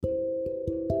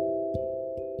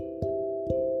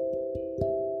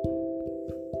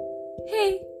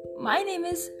Hey, my name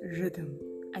is Rhythm,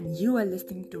 and you are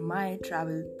listening to my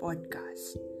travel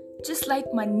podcast. Just like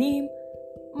my name,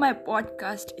 my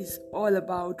podcast is all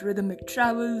about rhythmic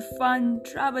travel, fun,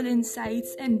 travel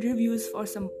insights, and reviews for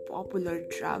some popular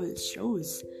travel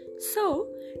shows.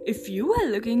 So, if you are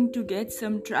looking to get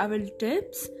some travel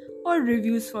tips or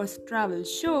reviews for travel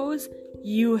shows,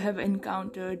 you have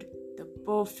encountered the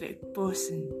perfect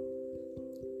person.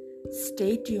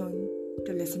 Stay tuned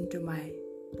to listen to my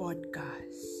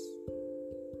podcast.